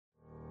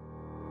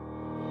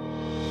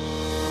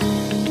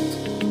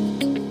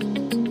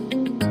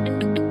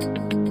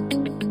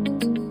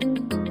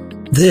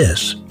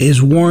This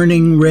is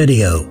Warning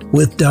Radio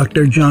with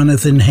Dr.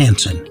 Jonathan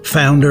Hansen,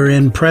 founder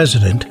and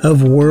president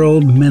of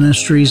World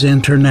Ministries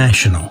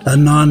International, a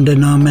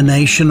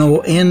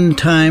non-denominational end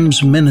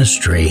times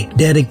ministry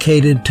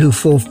dedicated to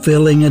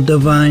fulfilling a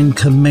divine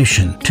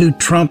commission to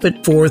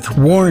trumpet forth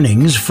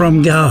warnings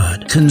from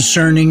God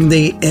concerning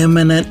the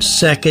imminent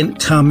second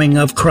coming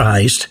of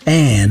Christ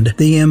and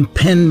the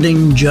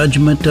impending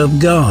judgment of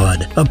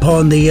God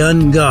upon the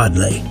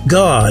ungodly.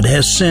 God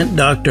has sent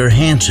Dr.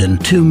 Hansen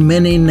to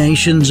many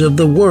nations of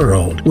the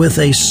world with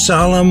a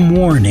solemn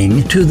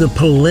warning to the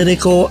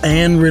political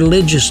and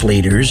religious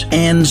leaders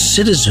and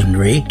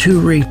citizenry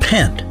to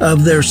repent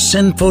of their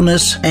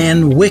sinfulness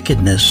and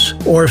wickedness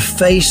or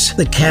face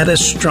the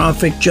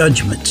catastrophic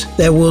judgments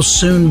that will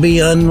soon be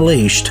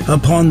unleashed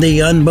upon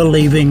the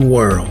unbelieving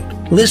world.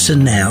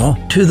 Listen now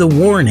to the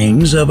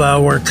warnings of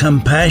our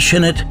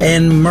compassionate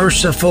and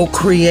merciful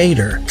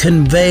Creator,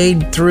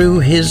 conveyed through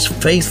His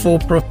faithful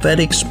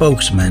prophetic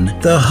spokesman,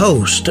 the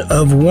host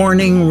of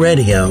Warning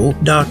Radio,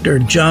 Dr.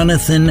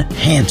 Jonathan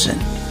Hansen.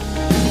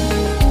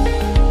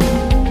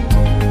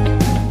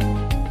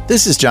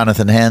 This is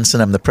Jonathan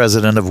Hansen. I'm the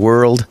president of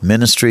World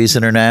Ministries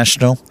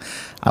International.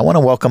 I want to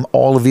welcome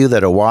all of you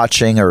that are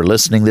watching or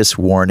listening this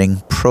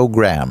warning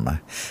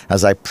program.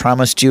 As I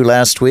promised you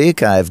last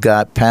week, I've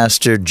got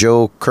Pastor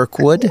Joe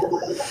Kirkwood.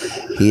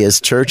 His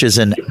church is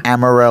in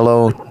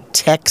Amarillo,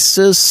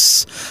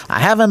 Texas. I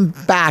have him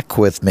back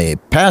with me.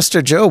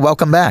 Pastor Joe,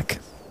 welcome back.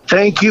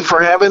 Thank you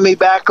for having me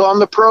back on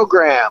the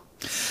program.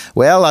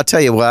 Well, I'll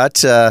tell you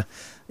what.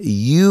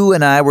 You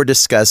and I were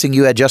discussing,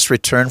 you had just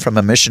returned from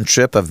a mission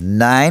trip of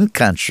 9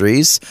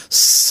 countries,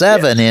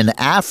 7 in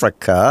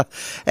Africa,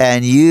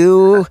 and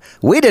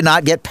we did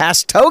not get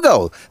past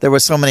Togo. There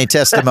were so many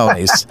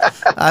testimonies.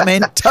 I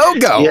mean,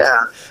 Togo.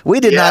 Yeah. We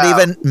did not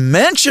even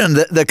mention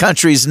the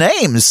country's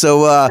names.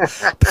 So,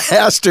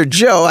 Pastor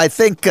Joe, I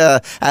think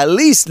at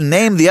least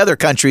name the other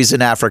countries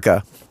in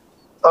Africa.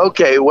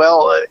 Okay,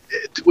 well,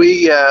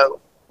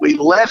 we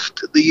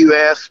left the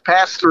U.S.,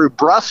 passed through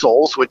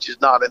Brussels, which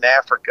is not in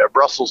Africa,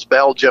 Brussels,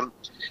 Belgium,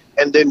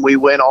 and then we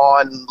went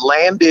on,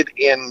 landed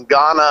in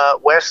Ghana,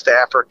 West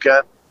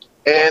Africa,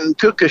 and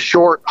took a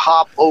short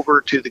hop over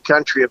to the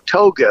country of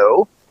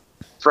Togo.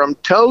 From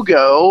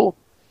Togo,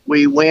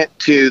 we went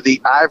to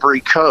the Ivory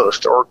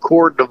Coast, or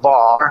Côte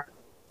d'Ivoire,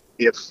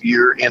 if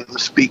you're in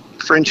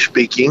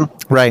French-speaking,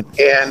 right?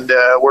 And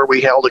where we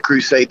held a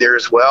crusade there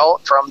as well.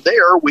 From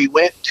there, we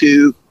went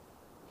to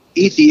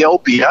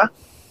Ethiopia.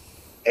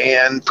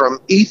 And from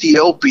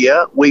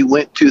Ethiopia, we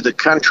went to the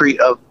country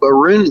of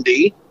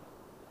Burundi.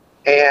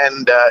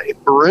 And in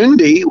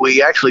Burundi,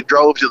 we actually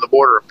drove to the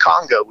border of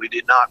Congo. We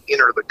did not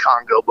enter the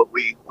Congo, but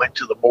we went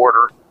to the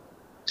border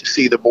to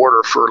see the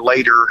border for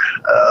later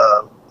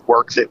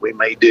work that we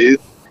may do.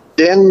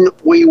 Then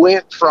we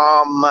went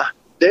from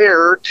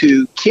there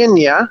to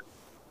Kenya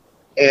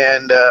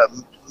and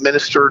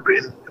ministered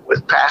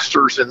with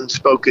pastors and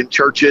spoke in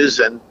churches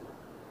and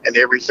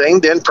everything.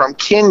 Then from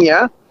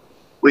Kenya,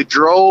 we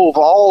drove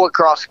all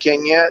across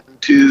Kenya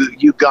to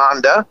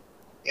Uganda,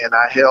 and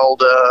I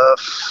held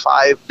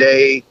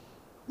 5-day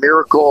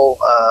miracle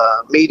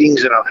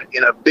meetings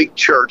in a big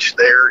church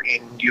there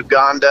in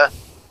Uganda.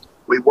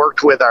 We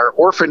worked with our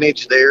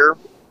orphanage there,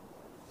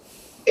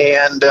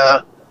 and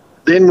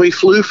then we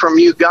flew from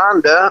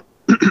Uganda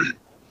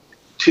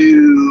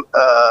to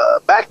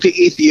back to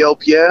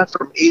Ethiopia,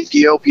 from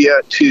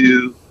Ethiopia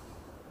to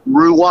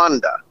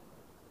Rwanda.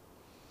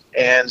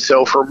 And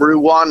so from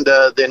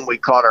Rwanda, then we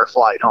caught our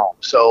flight home.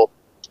 So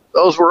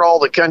those were all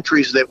the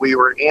countries that we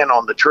were in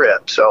on the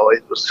trip. So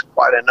it was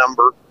quite a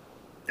number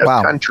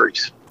of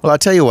countries. Well, I'll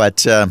tell you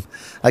what,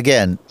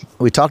 again,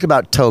 we talked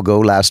about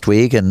Togo last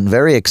week, and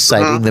very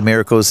exciting, the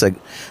miracles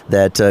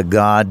that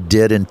God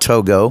did in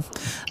Togo.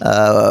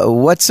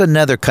 What's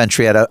another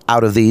country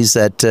out of these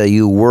that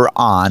you were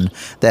on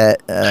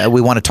that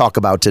we want to talk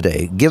about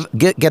today?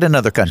 Get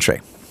another country.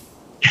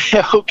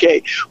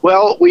 Okay.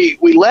 Well, we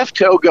left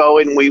Togo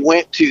and we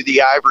went to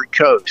the Ivory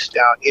Coast.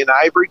 Now, in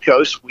Ivory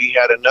Coast, we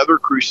had another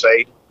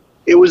crusade.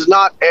 It was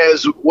not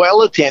as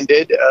well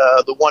attended.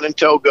 The one in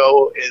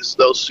Togo, is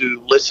those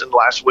who listened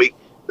last week,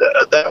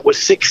 that was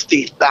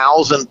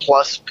 60,000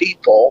 plus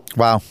people.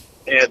 Wow.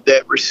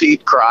 That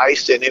received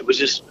Christ, and it was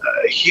just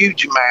a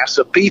huge mass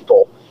of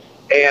people.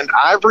 And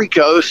Ivory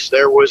Coast,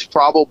 there was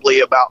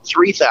probably about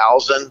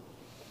 3,000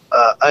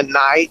 a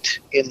night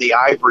in the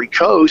Ivory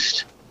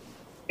Coast.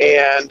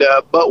 And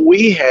but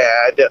we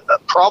had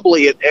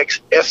probably an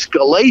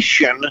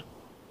escalation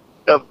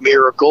of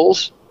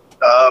miracles,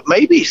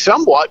 maybe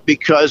somewhat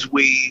because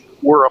we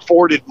were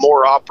afforded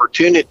more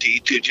opportunity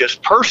to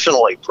just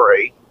personally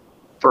pray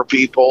for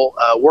people,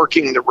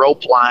 working the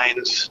rope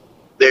lines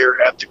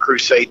there at the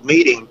crusade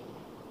meeting.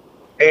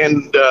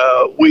 And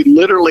we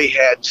literally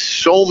had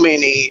so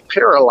many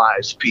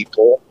paralyzed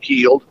people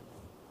healed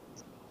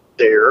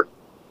there.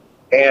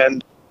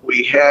 And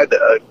we had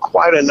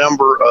quite a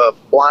number of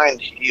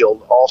blind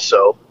healed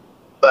also,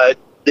 but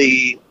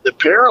the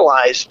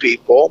paralyzed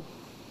people,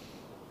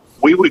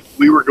 we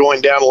were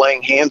going down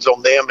laying hands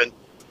on them, and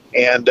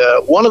And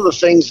one of the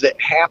things that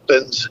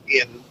happens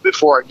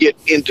before I get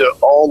into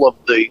all of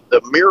the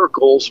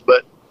miracles,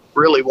 but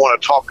really want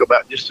to talk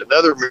about just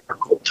another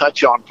miracle,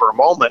 touch on for a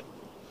moment,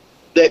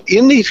 that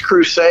in these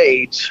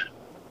crusades,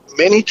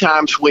 many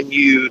times when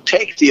you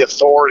take the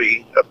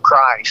authority of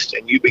Christ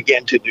and you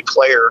begin to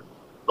declare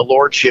the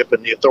lordship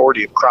and the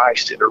authority of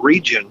Christ in a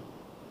region,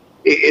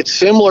 it's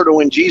similar to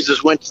when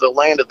Jesus went to the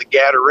land of the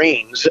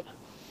Gadarenes.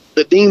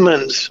 The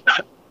demons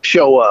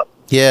show up.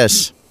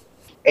 Yes.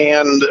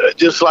 And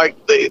just like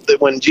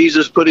when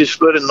Jesus put his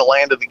foot in the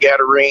land of the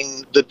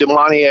Gadarene, the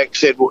demoniac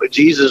said, well,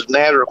 Jesus of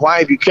Nazareth, why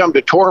have you come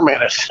to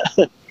torment us?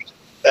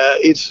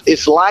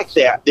 It's like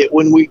that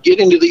when we get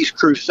into these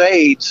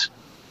crusades,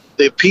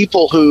 the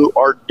people who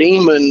are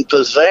demon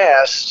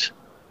possessed,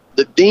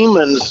 the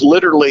demons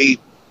literally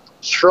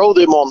throw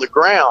them on the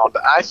ground.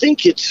 I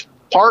think it's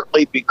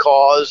partly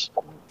because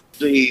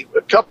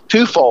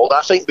twofold.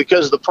 I think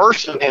because the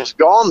person has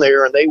gone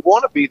there and they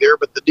want to be there,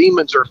 but the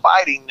demons are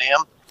fighting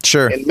them.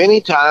 Sure. And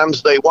many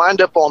times they wind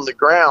up on the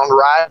ground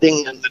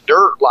writhing in the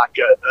dirt like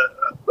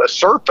a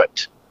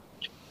serpent.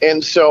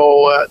 And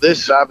so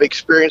I've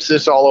experienced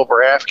this all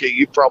over Africa.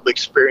 You've probably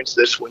experienced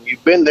this when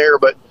you've been there,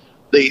 but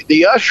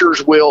the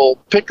ushers will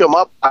pick them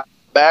up a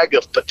bag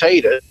of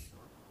potatoes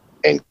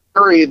and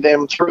carry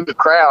them through the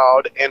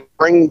crowd and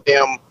bring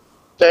them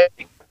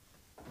back,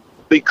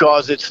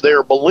 because it's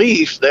their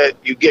belief that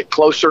you get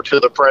closer to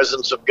the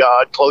presence of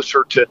God,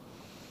 closer to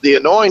the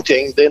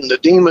anointing, then the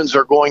demons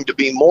are going to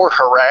be more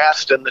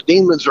harassed and the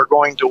demons are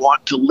going to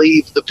want to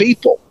leave the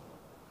people.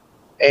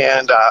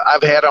 And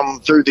I've had them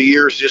through the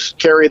years just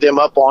carry them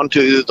up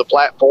onto the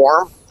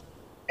platform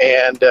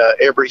and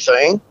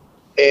everything,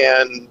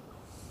 and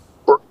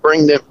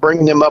bring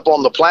them up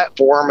on the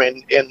platform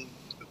and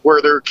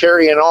where they're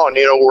carrying on,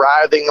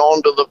 writhing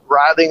on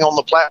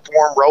the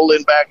platform,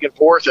 rolling back and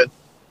forth. And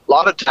a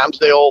lot of times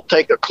they'll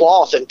take a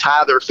cloth and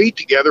tie their feet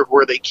together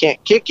where they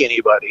can't kick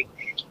anybody.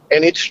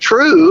 And it's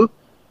true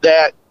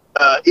that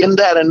in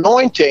that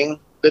anointing,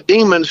 the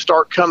demons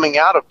start coming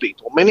out of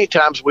people. Many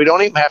times we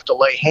don't even have to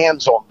lay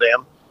hands on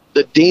them.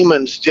 The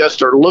demons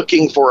just are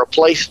looking for a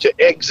place to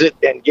exit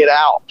and get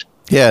out.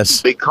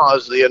 Yes.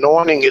 Because the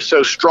anointing is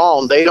so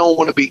strong, they don't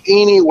want to be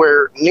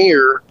anywhere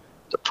near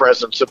the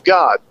presence of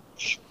God.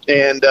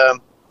 And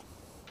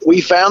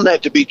we found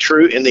that to be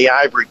true in the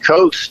Ivory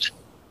Coast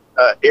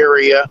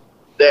area,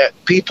 that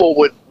people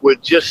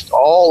would just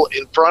all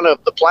in front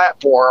of the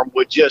platform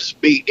would just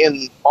be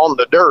on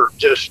the dirt,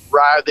 just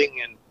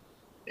writhing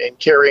and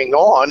carrying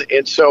on.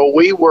 And so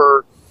we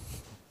would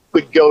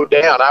go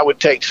down. I would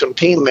take some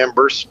team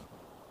members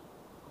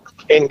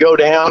and go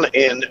down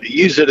and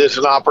use it as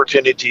an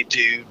opportunity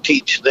to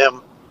teach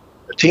them,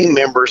 the team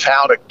members,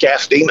 how to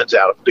cast demons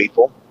out of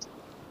people.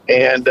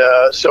 And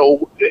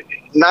so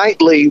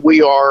nightly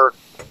we are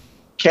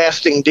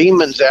casting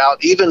demons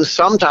out, even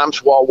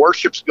sometimes while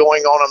worship's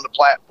going on the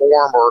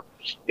platform, or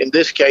in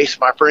this case,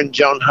 my friend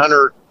Joan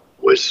Hunter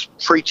was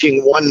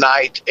preaching one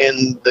night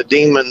and the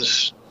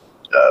demons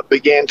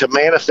began to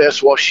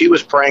manifest while she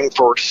was praying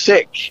for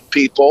sick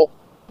people,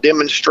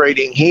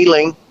 demonstrating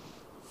healing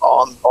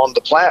on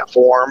the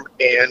platform,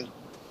 and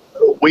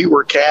we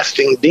were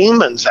casting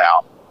demons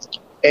out.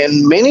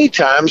 And many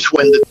times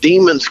when the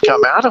demons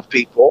come out of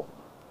people,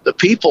 the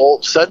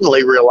people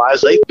suddenly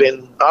realize they've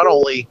been not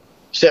only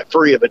set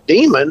free of a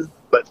demon,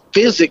 but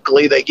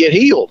physically they get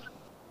healed.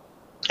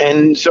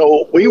 And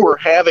so we were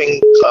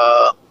having,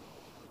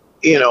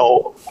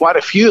 quite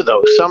a few of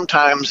those,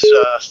 sometimes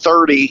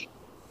 30,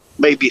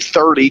 maybe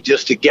 30,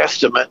 just a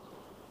guesstimate,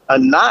 a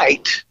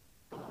night,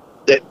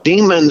 that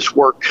demons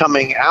were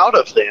coming out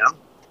of them.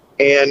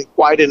 And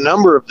quite a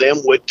number of them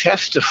would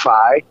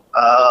testify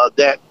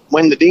that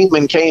when the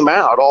demon came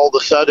out, all of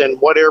a sudden,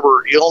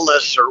 whatever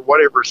illness or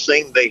whatever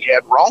thing they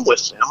had wrong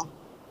with them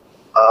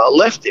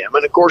left them.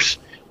 And of course,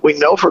 we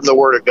know from the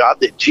Word of God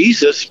that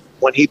Jesus,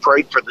 when he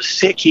prayed for the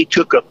sick, he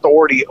took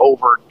authority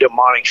over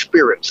demonic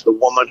spirits. The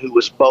woman who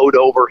was bowed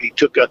over, he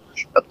took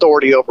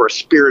authority over a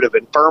spirit of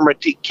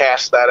infirmity,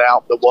 cast that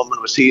out, the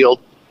woman was healed.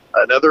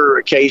 Another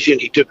occasion,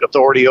 he took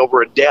authority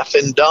over a deaf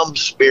and dumb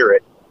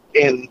spirit,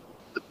 and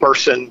the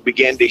person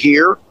began to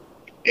hear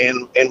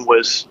and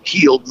was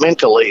healed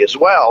mentally as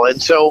well.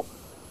 And so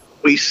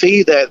we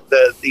see that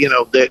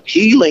that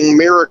healing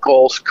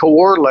miracles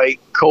coordinate,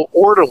 I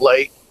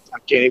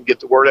can't even get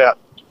the word out,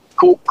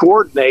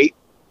 coordinate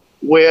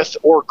with,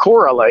 or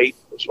correlate,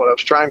 is what I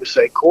was trying to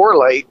say,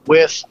 correlate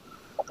with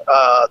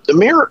the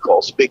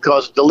miracles,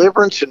 because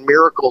deliverance and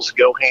miracles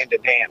go hand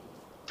in hand.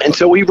 And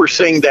so we were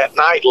seeing that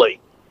nightly.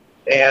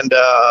 And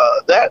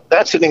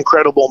that's an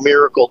incredible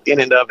miracle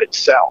in and of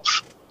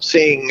itself.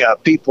 Seeing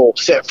people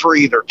set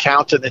free, their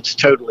countenance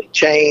totally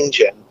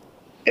change,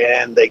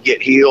 and they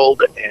get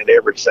healed and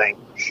everything.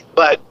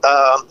 But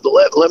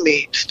let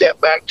me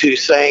step back to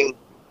saying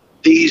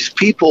these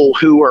people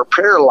who are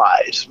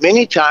paralyzed,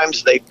 many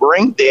times they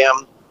bring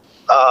them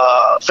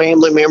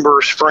family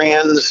members,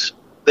 friends,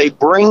 they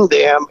bring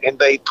them and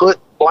they put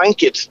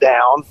blankets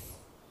down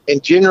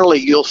And generally,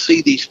 you'll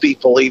see these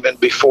people even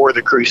before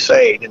the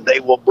crusade, and they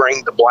will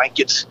bring the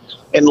blankets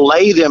and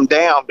lay them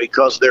down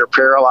because they're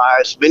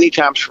paralyzed, many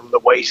times from the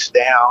waist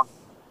down,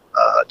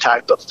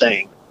 type of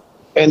thing.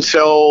 And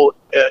so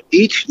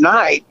each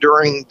night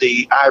during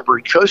the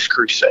Ivory Coast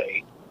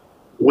Crusade,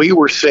 we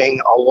were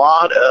seeing a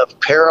lot of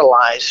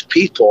paralyzed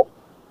people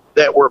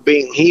that were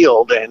being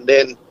healed, and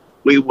then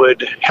we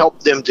would help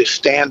them to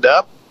stand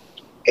up,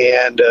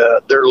 and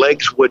their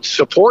legs would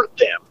support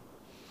them.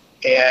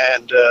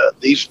 And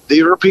these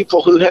are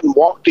people who hadn't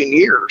walked in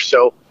years,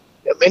 so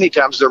many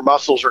times their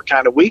muscles are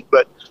kind of weak,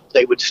 but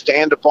they would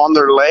stand upon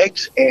their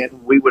legs, and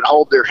we would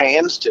hold their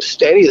hands to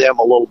steady them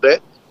a little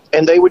bit,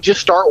 and they would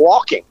just start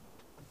walking.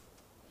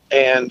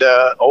 And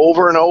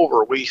over and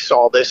over, we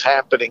saw this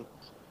happening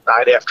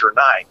night after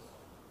night.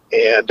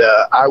 And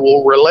I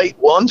will relate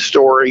one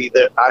story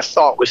that I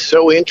thought was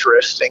so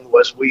interesting.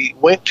 Was we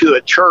went to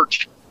a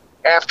church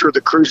after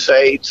the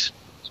Crusades,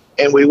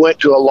 and we went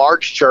to a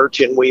large church,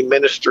 and we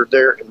ministered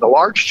there in the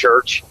large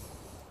church,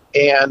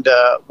 and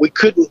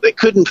they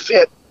couldn't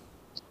fit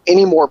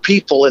any more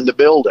people in the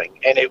building,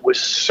 and it was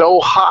so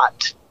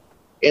hot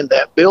in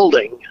that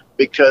building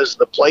because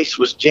the place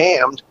was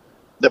jammed.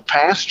 The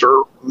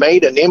pastor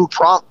made an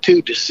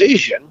impromptu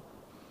decision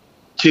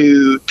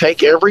to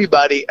take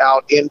everybody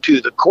out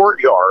into the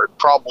courtyard.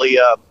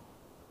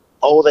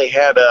 They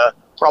had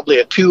probably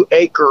a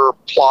 2-acre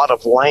plot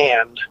of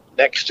land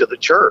next to the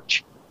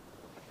church.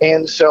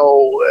 And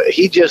so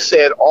he just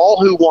said, all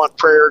who want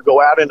prayer,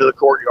 go out into the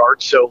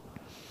courtyard. So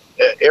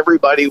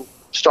everybody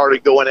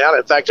started going out.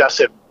 In fact, I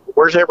said,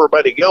 where's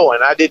everybody going?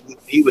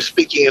 He was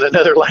speaking in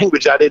another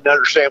language. I didn't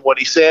understand what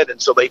he said.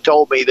 And so they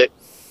told me that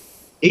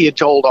he had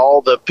told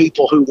all the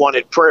people who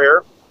wanted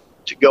prayer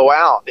to go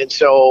out. And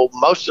so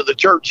most of the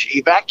church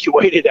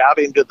evacuated out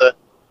into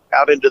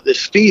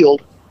this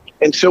field.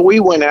 And so we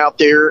went out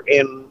there,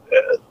 and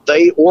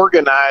they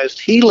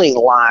organized healing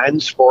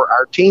lines for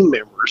our team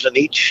members, and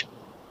each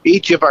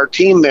of our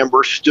team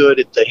members stood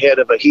at the head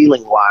of a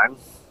healing line.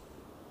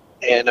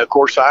 And of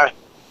course I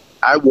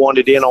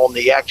wanted in on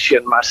the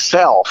action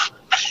myself.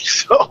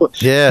 So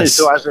I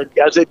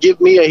said,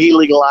 give me a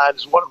healing line.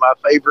 It's one of my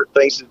favorite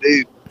things to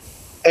do.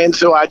 And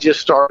so I just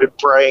started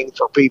praying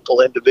for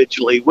people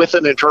individually with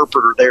an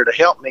interpreter there to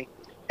help me,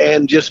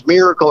 and just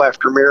miracle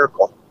after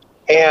miracle.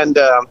 And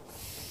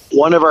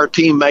one of our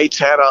teammates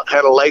had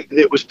a leg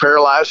that was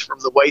paralyzed from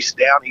the waist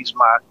down. He's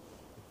my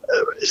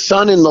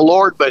son in the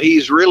Lord, but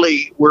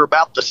we're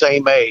about the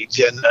same age.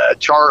 And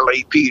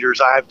Charlie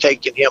Peters, I have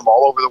taken him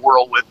all over the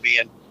world with me,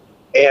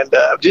 and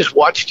I've just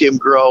watched him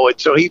grow. And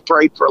so he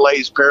prayed for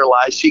Lay's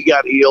paralyzed. She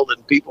got healed,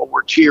 and people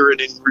were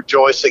cheering and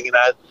rejoicing. And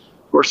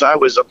of course, I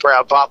was a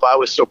proud papa. I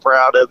was so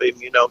proud of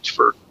him,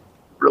 for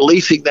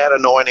releasing that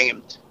anointing.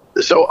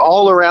 And so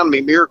all around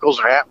me, miracles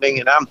are happening,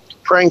 and I'm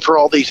praying for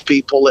all these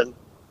people in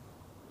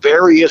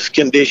various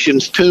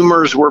conditions.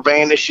 Tumors were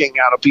vanishing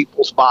out of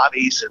people's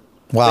bodies and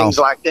things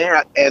like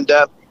that.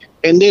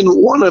 And then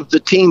one of the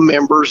team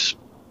members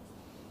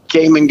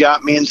came and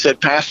got me and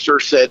said, Pastor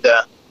said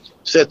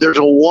there's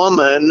a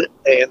woman,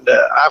 and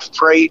I've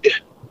prayed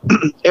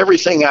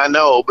everything I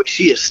know, but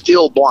she is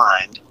still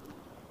blind.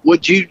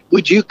 Would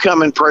you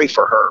come and pray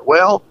for her?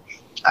 Well,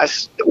 I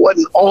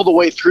wasn't all the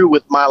way through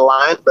with my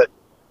line, but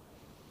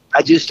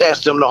I just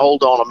asked them to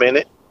hold on a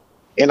minute.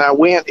 And I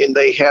went, and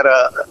they had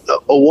a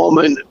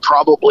woman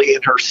probably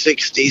in her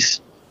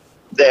 60s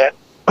that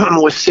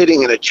was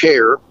sitting in a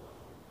chair,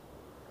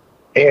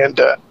 and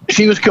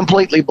she was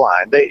completely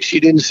blind. She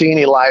didn't see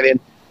any light,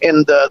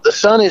 and the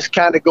sun is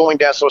kind of going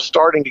down, so it's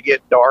starting to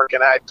get dark.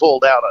 And I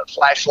pulled out a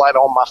flashlight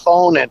on my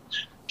phone and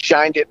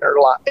shined it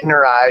in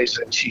her eyes,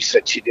 and she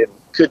said she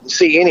couldn't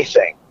see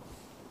anything.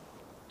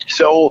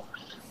 So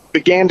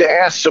began to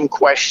ask some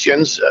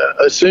questions,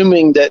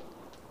 assuming that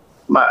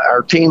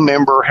our team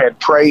member had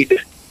prayed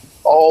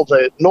all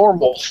the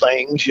normal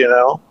things,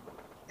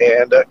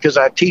 and because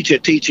I teach a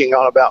teaching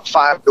on about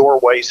 5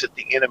 doorways that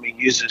the enemy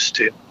uses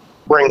to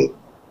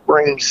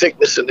bring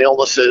sickness and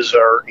illnesses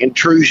or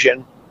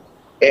intrusion.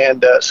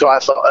 And so I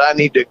thought I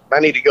need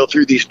to go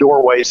through these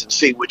doorways and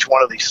see which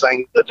one of these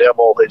things the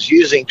devil is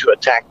using to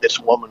attack this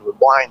woman with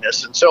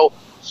blindness. And so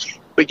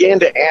began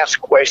to ask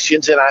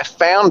questions, and I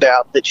found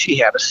out that she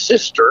had a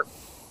sister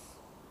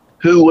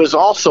who was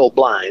also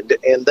blind,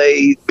 and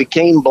they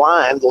became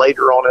blind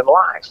later on in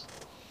life.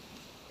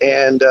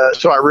 And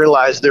so I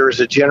realized there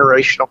was a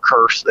generational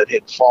curse that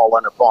had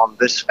fallen upon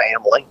this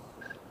family,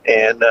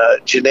 and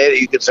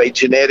you could say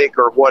genetic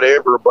or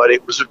whatever, but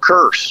it was a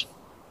curse.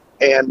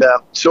 And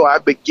so I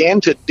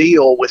began to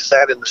deal with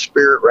that in the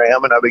spirit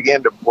realm, and I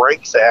began to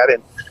break that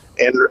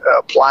and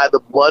apply the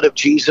blood of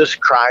Jesus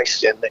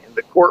Christ in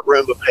the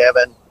courtroom of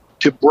heaven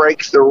to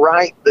break the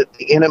right that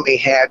the enemy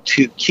had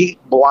to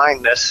keep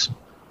blindness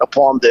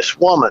upon this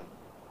woman,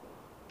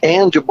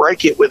 and to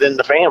break it within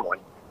the family.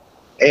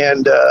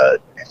 And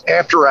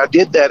after I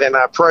did that and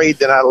I prayed,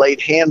 then I laid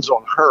hands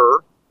on her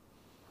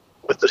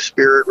with the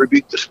spirit,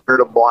 rebuked the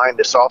spirit of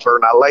blindness off her,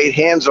 and I laid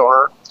hands on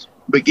her,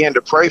 began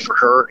to pray for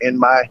her. And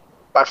my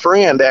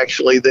friend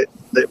actually that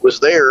was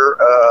there,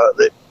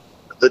 that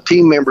the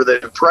team member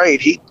that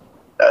prayed, he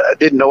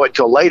didn't know it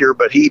till later,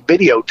 but he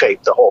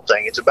videotaped the whole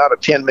thing. It's about a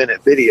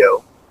 10-minute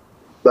video,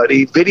 but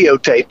he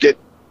videotaped it.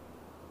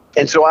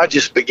 And so I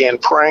just began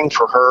praying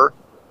for her.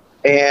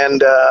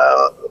 And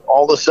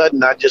all of a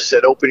sudden, I just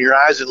said, open your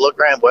eyes and look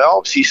around.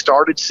 Well, she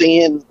started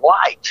seeing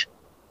light.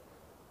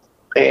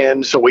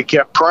 And so we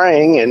kept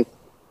praying. And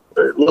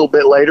a little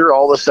bit later,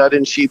 all of a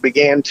sudden, she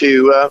began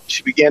to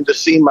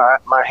see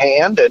my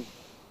hand and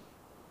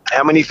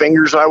how many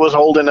fingers I was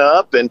holding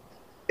up. And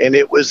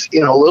it was, a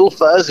little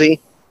fuzzy.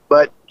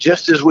 But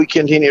just as we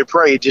continued to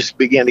pray, it just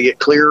began to get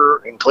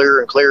clearer and clearer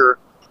and clearer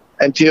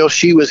until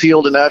she was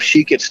healed enough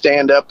she could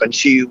stand up and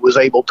she was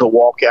able to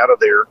walk out of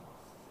there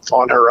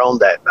on her own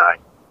that night.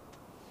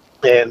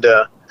 And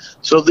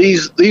so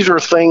these are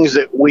things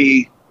that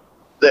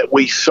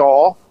we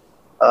saw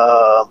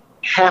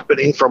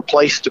happening from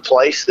place to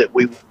place that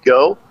we would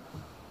go.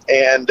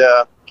 And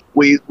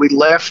we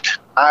left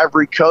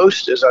Ivory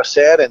Coast, as I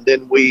said, and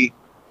then we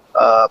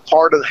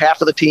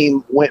half of the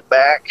team went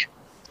back.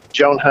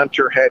 Joan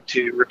Hunter had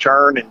to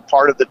return, and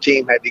part of the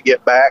team had to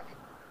get back.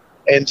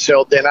 And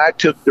so then I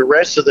took the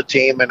rest of the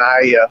team, and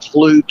I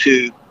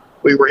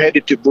we were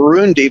headed to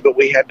Burundi, but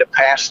we had to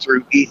pass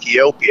through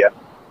Ethiopia.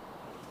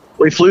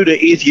 We flew to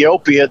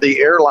Ethiopia. The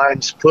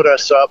airlines put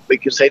us up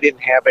because they didn't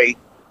have a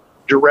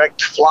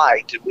direct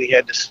flight. We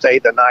had to stay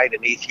the night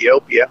in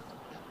Ethiopia.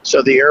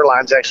 So the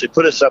airlines actually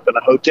put us up in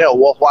a hotel.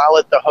 Well, while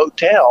at the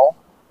hotel,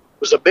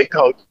 it was a big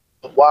hotel.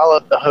 While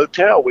at the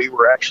hotel, we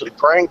were actually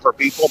praying for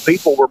people.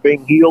 People were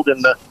being healed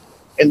in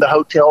the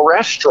hotel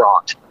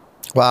restaurant.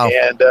 Wow.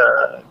 And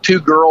 2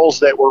 girls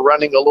that were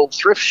running a little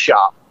thrift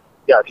shop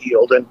got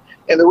healed. And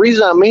the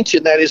reason I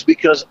mention that is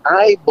because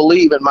I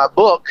believe in my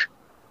book,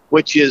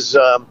 which is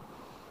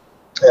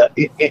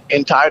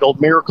entitled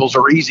Miracles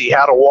Are Easy,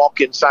 How to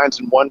Walk in Signs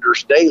and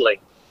Wonders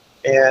Daily.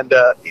 And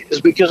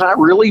it's because I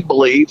really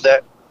believe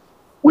that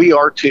we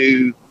are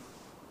to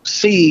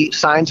see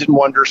signs and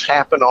wonders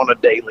happen on a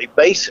daily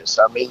basis.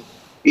 I mean,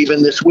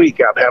 even this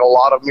week, I've had a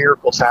lot of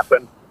miracles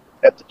happen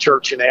at the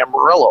church in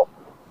Amarillo.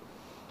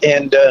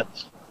 And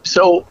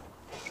so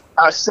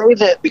I say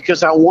that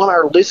because I want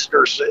our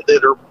listeners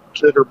that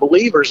are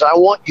believers, I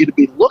want you to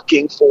be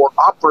looking for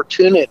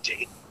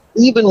opportunity,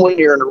 even when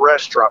you're in a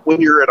restaurant, when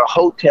you're at a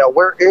hotel,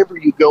 wherever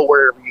you go,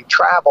 wherever you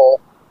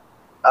travel,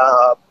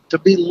 to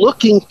be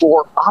looking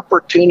for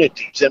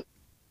opportunities and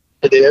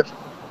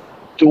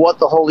to what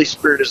the Holy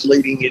Spirit is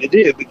leading you to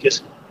do,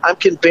 because I'm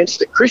convinced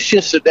that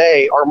Christians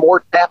today are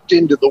more tapped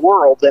into the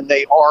world than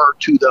they are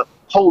to the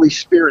Holy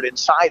Spirit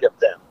inside of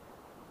them.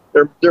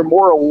 They're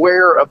more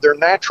aware of their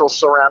natural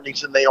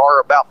surroundings than they are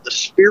about the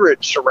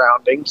spirit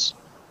surroundings.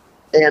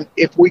 And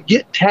if we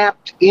get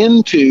tapped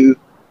into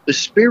the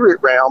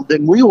spirit realm,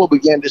 then we will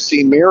begin to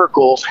see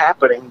miracles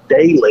happening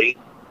daily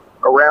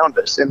around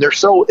us. And the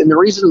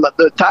reason that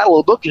the title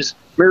of the book is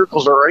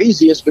Miracles Are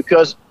Easy is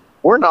because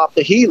we're not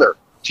the healer.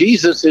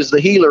 Jesus is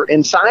the healer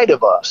inside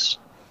of us.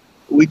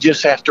 We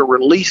just have to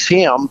release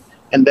him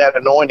and that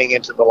anointing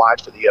into the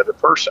life of the other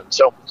person.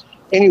 So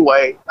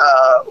anyway,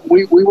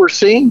 we were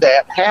seeing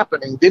that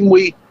happening. Then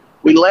we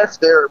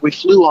left there. We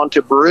flew on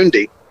to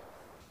Burundi.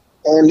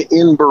 And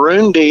in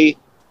Burundi,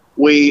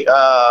 we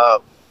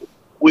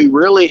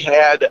really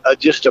had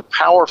just a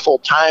powerful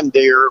time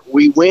there.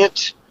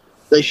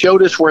 They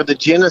showed us where the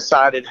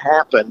genocide had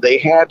happened. They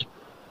had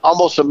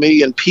almost 1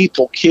 million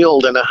people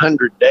killed in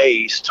 100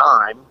 days'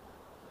 time.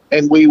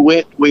 And we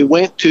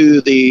went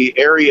to the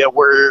area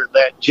where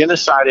that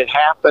genocide had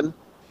happened,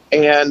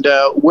 and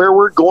where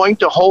we're going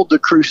to hold the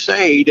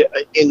crusade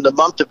in the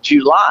month of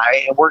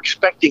July, and we're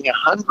expecting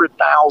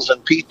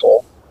 100,000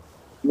 people.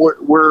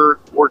 We're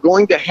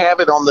going to have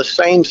it on the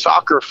same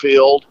soccer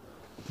field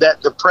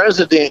that the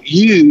president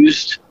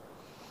used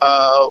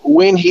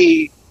when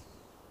he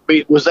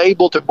was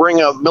able to bring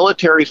a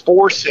military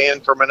force in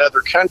from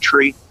another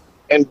country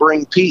and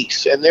bring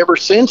peace. And ever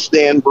since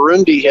then,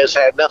 Burundi has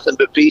had nothing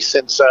but peace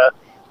since, I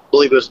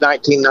believe it was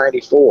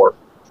 1994.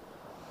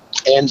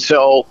 And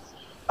so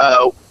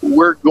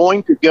we're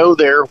going to go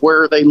there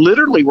where they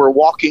literally were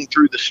walking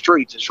through the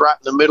streets. It's right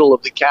in the middle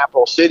of the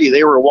capital city.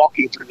 They were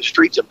walking through the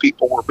streets and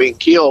people were being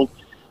killed.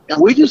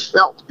 And we just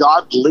felt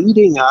God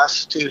leading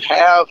us to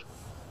have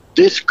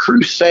this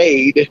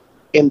crusade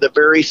in the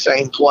very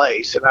same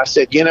place. And I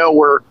said,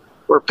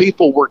 where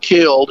people were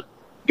killed,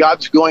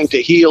 God's going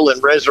to heal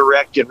and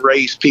resurrect and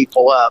raise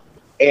people up.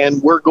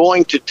 And we're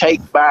going to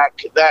take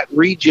back that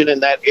region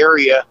and that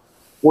area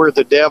where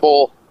the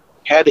devil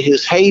had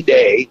his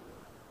heyday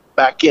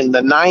back in the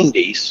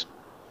 90s.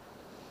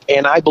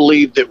 And I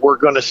believe that we're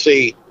going to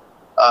see,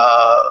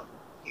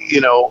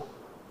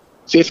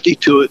 50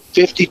 to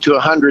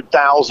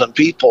 100,000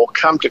 people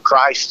come to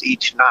Christ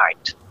each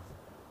night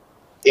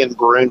in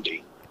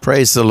Burundi.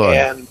 Praise the Lord.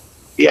 And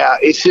yeah,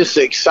 it's just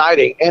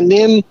exciting. And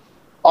then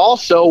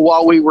also,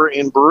 while we were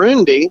in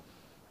Burundi,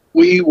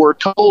 we were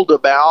told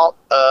about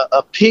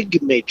a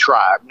Pygmy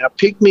tribe. Now,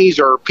 Pygmies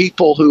are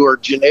people who are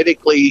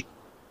genetically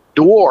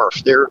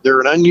dwarf. They're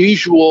an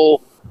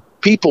unusual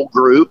people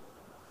group,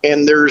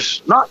 And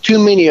there's not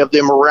too many of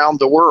them around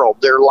the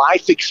world. Their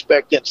life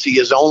expectancy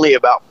is only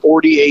about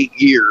 48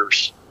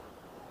 years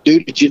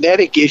due to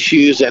genetic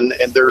issues, and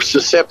they're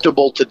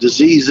susceptible to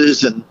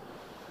diseases and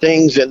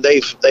things. And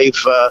they've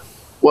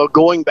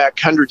going back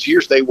hundreds of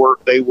years, they were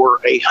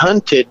a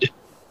hunted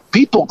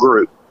people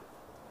group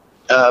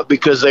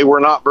because they were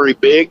not very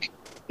big.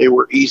 They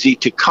were easy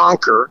to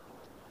conquer,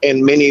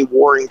 and many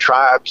warring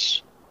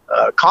tribes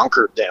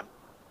conquered them.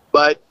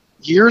 But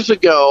years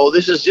ago,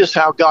 this is just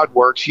how God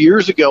works.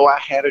 Years ago, I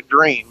had a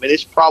dream, and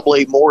it's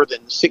probably more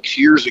than 6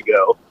 years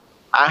ago.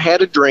 I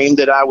had a dream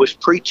that I was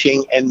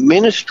preaching and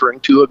ministering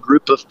to a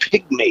group of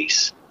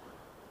Pygmies.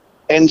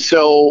 And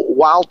so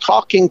while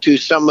talking to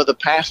some of the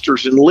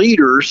pastors and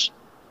leaders,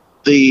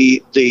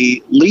 the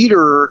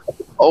leader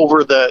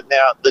over the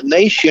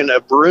nation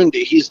of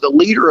Burundi, he's the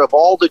leader of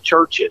all the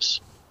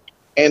churches,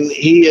 and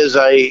he is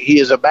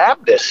a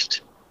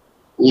Baptist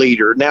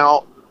leader.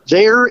 Now,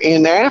 there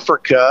in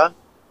Africa,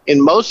 in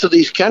most of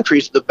these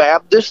countries, the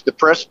Baptist, the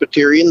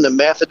Presbyterian, the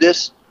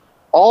Methodist,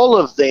 all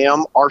of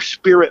them are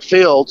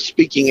spirit-filled,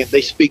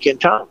 they speak in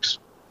tongues.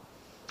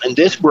 And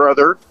this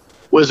brother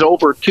was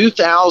over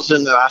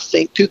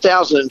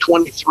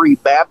 2023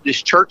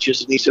 Baptist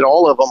churches, and he said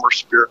all of them are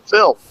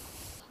spirit-filled.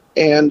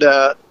 And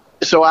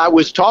so I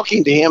was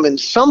talking to him, and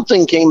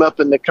something came up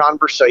in the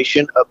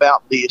conversation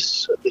about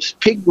this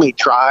Pygmy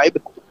tribe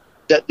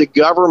that the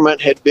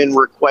government had been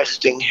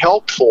requesting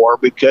help for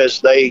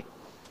because they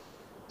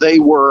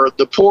were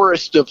the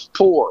poorest of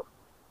poor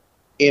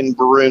in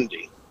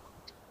Burundi.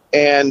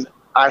 And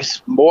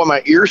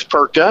my ears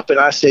perked up, and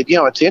I said,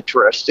 it's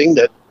interesting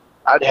that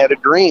I'd had a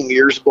dream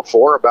years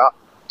before about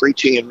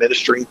preaching and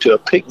ministering to a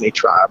Pygmy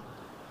tribe.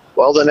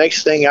 Well, the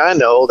next thing I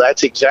know,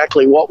 that's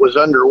exactly what was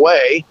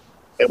underway,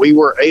 and we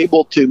were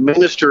able to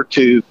minister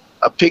to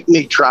a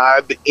Pygmy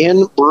tribe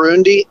in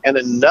Burundi and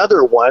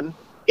another one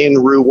in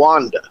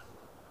Rwanda.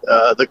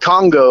 The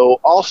Congo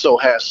also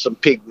has some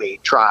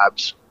Pygmy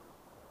tribes,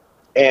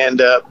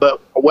 and but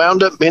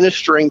wound up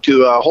ministering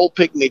to a whole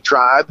Pygmy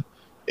tribe.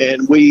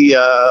 And we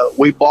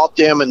bought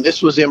them, and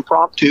this was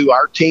impromptu.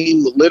 Our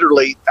team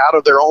literally out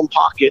of their own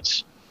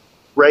pockets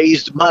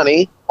raised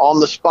money on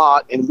the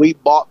spot, and we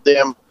bought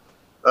them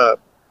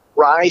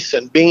rice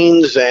and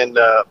beans and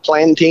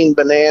plantain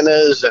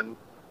bananas and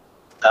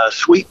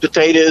sweet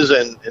potatoes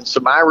and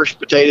some Irish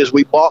potatoes.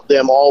 We bought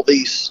them all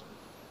these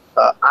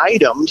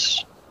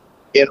items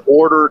in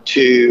order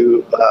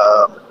to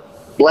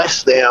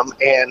bless them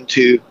and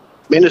to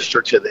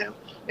minister to them.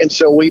 And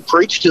so we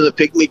preached to the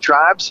Pygmy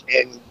tribes,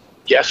 and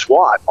guess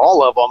what?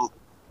 All of them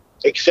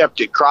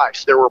accepted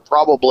Christ. There were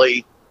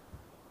probably,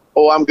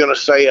 I'm going to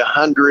say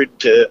 100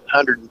 to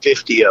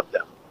 150 of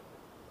them.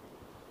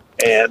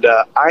 And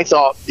I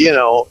thought,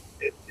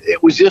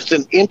 it was just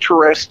an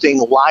interesting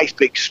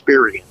life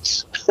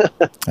experience.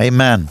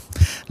 Amen.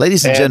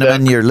 Ladies and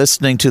gentlemen, you're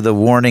listening to the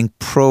Warning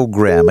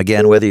Program.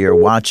 Again, whether you're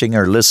watching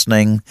or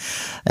listening,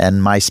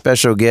 and my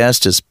special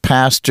guest is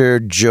Pastor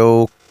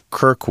Joe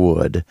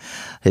Kirkwood.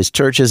 His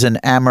church is in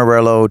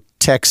Amarillo,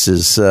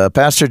 Texas.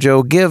 Pastor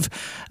Joe, give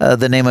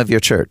the name of your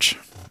church.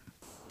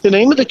 The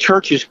name of the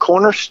church is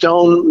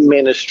Cornerstone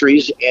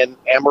Ministries in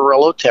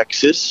Amarillo,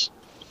 Texas.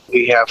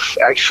 We have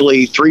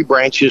actually 3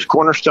 branches: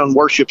 Cornerstone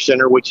Worship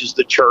Center, which is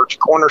the church;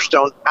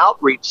 Cornerstone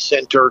Outreach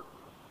Center,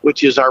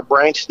 which is our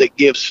branch that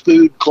gives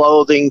food,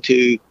 clothing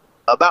to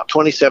about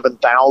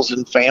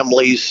 27,000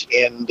 families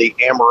in the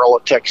Amarillo,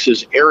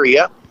 Texas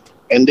area.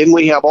 And then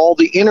we have all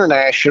the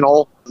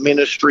international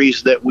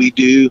ministries that we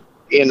do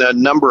in a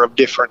number of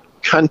different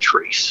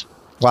countries.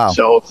 Wow.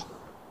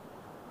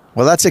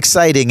 Well, that's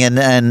exciting.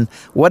 And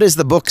what is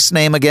the book's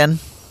name again?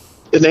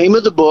 The name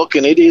of the book,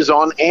 and it is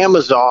on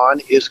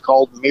Amazon, is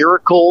called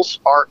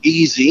Miracles Are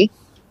Easy.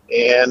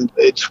 And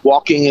it's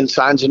Walking in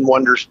Signs and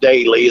Wonders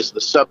Daily is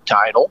the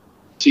subtitle.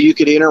 So you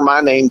could enter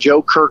my name,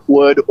 Joe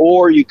Kirkwood,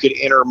 or you could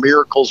enter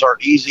Miracles Are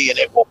Easy, and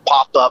it will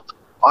pop up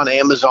on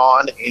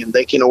Amazon, and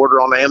they can order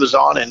on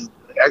Amazon and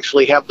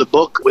actually have the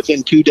book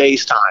within 2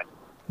 days' time.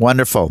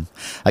 Wonderful.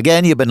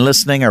 Again, you've been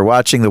listening or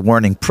watching the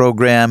Warning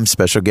Program.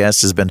 Special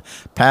guest has been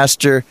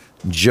Pastor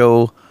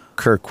Joe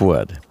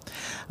Kirkwood.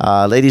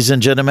 Ladies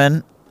and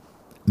gentlemen,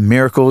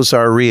 miracles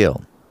are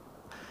real.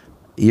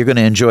 You're going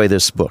to enjoy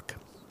this book.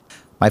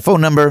 My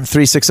phone number,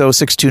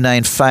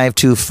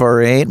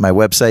 360-629-5248. My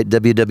website,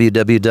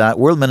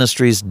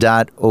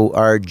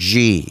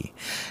 www.worldministries.org.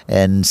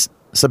 And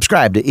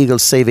subscribe to Eagle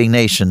Saving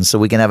Nation so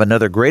we can have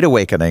another great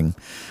awakening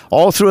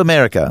all through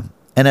America.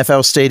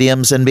 NFL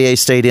stadiums, NBA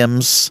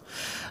stadiums.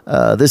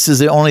 This is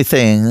the only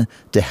thing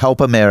to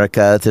help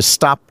America, to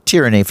stop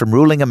tyranny from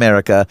ruling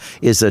America,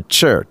 is a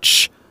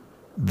church.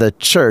 The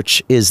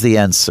church is the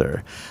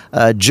answer.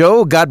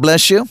 Joe, God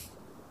bless you.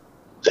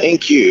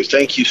 Thank you.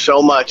 Thank you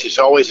so much. It's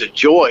always a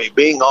joy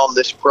being on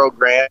this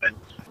program. And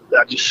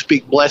I just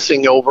speak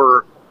blessing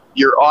over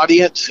your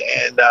audience.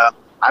 And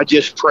I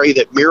just pray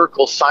that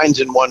miracles, signs,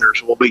 and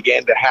wonders will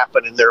begin to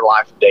happen in their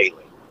life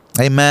daily.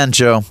 Amen,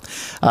 Joe.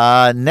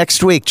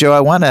 Next week, Joe,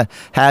 I want to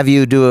have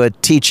you do a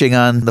teaching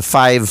on the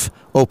 5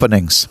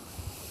 openings.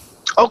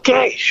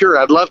 Okay, sure.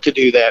 I'd love to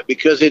do that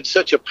because it's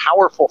such a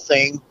powerful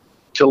thing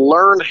to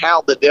learn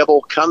how the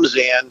devil comes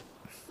in,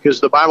 because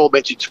the Bible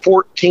mentions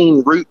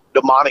 14 root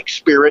demonic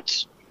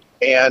spirits,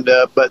 and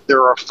but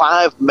there are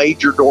 5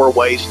 major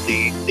doorways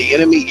the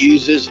enemy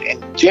uses,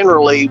 and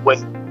generally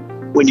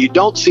when you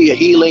don't see a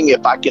healing,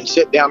 if I can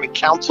sit down and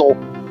counsel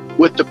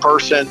with the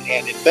person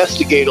and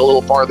investigate a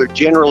little farther,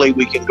 generally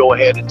we can go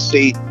ahead and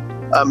see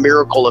a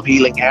miracle of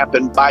healing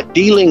happen by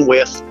dealing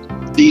with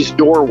these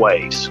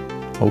doorways.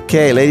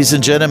 Okay, ladies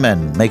and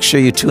gentlemen, make sure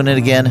you tune in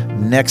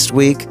again next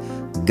week.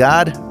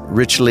 God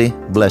richly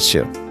bless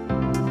you.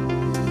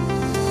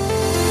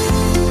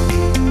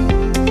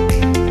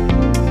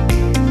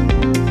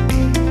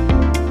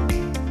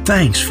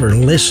 Thanks for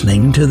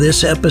listening to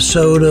this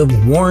episode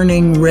of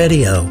Warning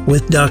Radio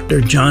with Dr.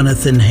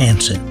 Jonathan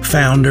Hansen,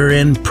 founder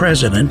and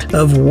president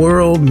of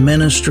World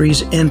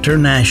Ministries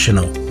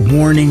International.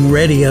 Warning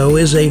Radio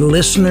is a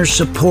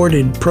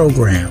listener-supported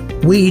program.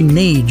 We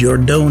need your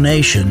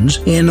donations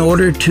in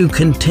order to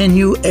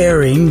continue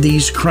airing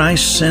these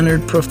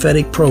Christ-centered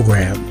prophetic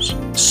programs.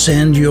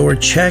 Send your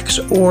checks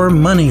or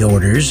money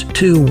orders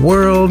to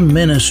World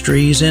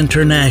Ministries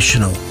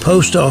International,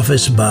 Post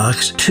Office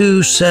Box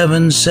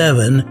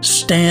 277,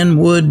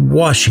 Stanwood,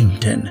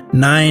 Washington,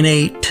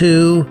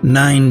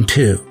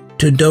 98292.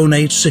 To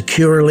donate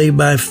securely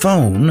by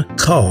phone,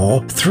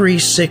 call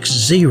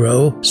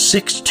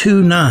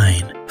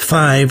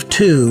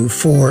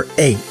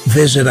 360-629-5248.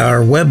 Visit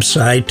our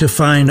website to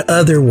find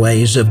other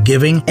ways of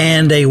giving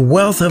and a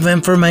wealth of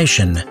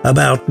information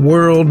about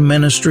World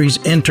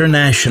Ministries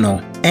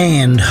International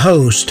and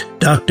host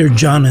Dr.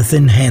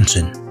 Jonathan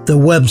Hansen. The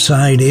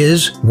website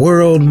is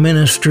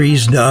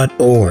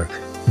worldministries.org.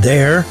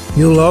 There,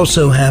 you'll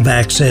also have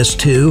access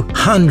to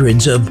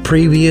hundreds of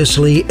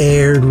previously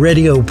aired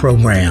radio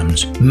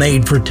programs,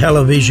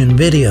 made-for-television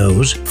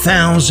videos,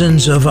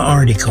 thousands of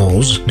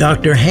articles,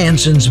 Dr.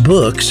 Hansen's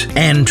books,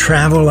 and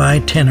travel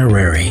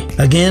itinerary.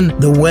 Again,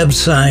 the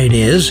website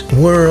is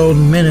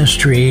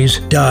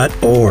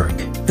worldministries.org.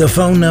 The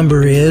phone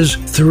number is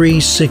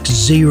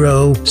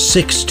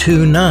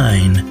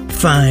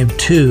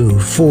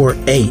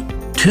 360-629-5248.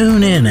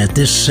 Tune in at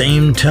this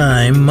same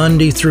time,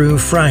 Monday through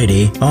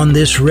Friday, on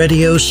this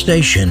radio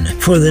station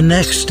for the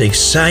next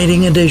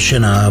exciting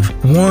edition of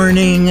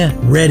Warning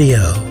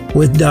Radio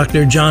with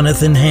Dr.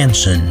 Jonathan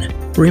Hansen.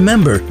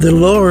 Remember, the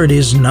Lord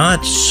is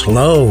not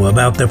slow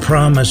about the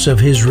promise of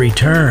His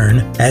return,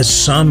 as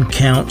some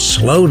count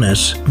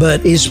slowness,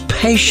 but is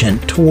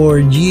patient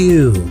toward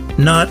you,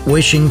 not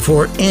wishing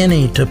for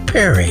any to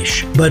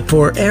perish, but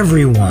for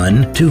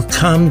everyone to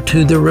come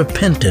to the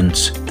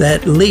repentance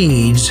that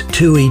leads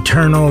to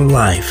eternal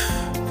life.